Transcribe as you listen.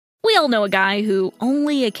all know a guy who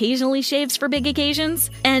only occasionally shaves for big occasions,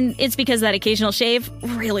 and it's because that occasional shave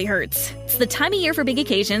really hurts. It's the time of year for big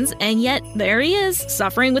occasions, and yet there he is,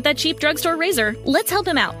 suffering with that cheap drugstore razor. Let's help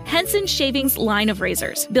him out. Henson Shaving's line of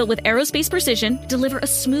razors, built with aerospace precision, deliver a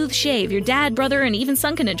smooth shave your dad, brother, and even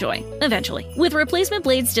son can enjoy, eventually. With replacement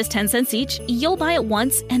blades just 10 cents each, you'll buy it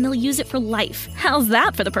once and they'll use it for life. How's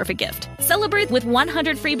that for the perfect gift? Celebrate with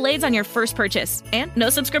 100 free blades on your first purchase, and no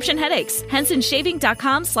subscription headaches.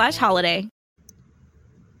 HensonShaving.com/holiday.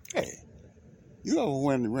 Hey, you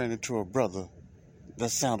ever ran into a brother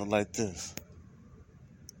that sounded like this?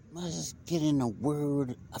 Must get in a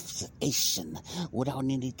word of sedation without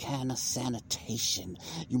any kind of sanitation.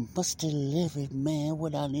 You must deliver it, man,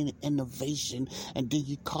 without any innovation. And then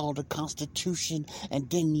you call the Constitution, and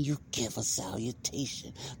then you give a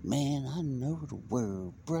salutation. Man, I know the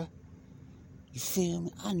word, bruh. You feel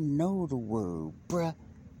me? I know the word, bruh.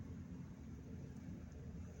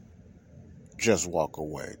 Just walk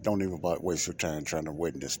away. Don't even waste your time trying to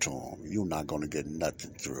witness to him. You're not going to get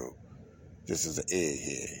nothing through. This is an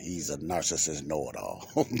egghead. He's a narcissist know-it-all.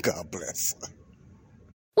 God bless.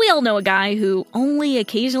 We all know a guy who only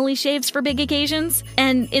occasionally shaves for big occasions,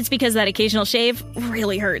 and it's because that occasional shave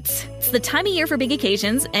really hurts. It's the time of year for big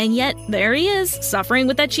occasions, and yet there he is, suffering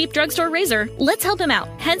with that cheap drugstore razor. Let's help him out.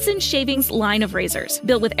 Henson Shaving's line of razors,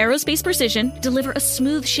 built with aerospace precision, deliver a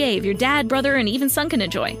smooth shave your dad, brother, and even son can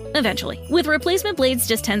enjoy, eventually. With replacement blades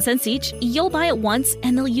just 10 cents each, you'll buy it once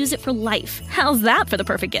and they'll use it for life. How's that for the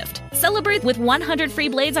perfect gift? Celebrate with 100 free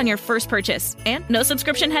blades on your first purchase, and no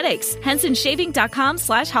subscription headaches.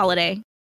 HensonShaving.com/holiday.